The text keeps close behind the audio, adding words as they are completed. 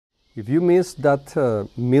If you miss that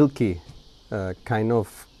milky kind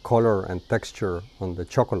of color and texture on the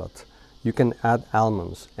chocolate, you can add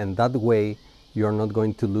almonds, and that way you are not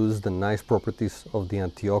going to lose the nice properties of the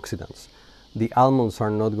antioxidants. The almonds are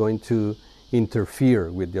not going to interfere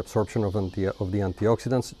with the absorption of the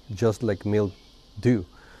antioxidants just like milk do.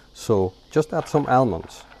 So just add some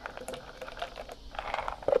almonds,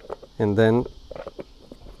 and then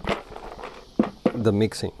the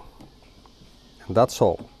mixing, and that's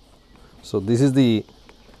all. So this is the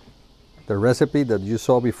recipe that you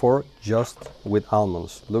saw before, just with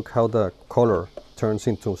almonds. Look how the color turns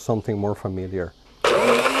into something more familiar.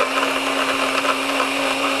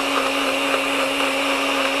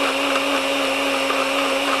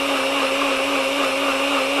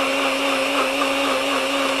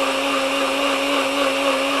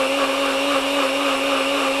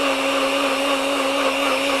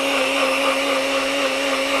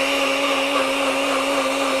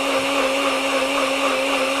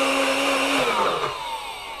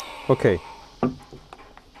 Okay,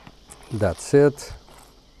 that's it.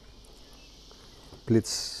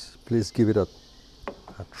 Please give it a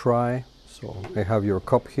try. So I have your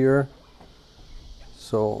cup here.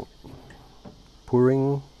 So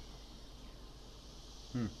pouring.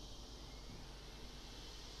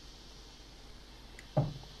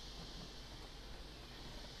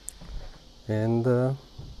 And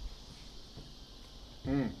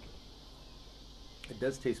it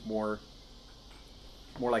does taste more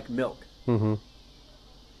like milk. mm-hmm.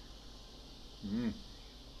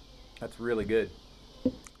 That's really good.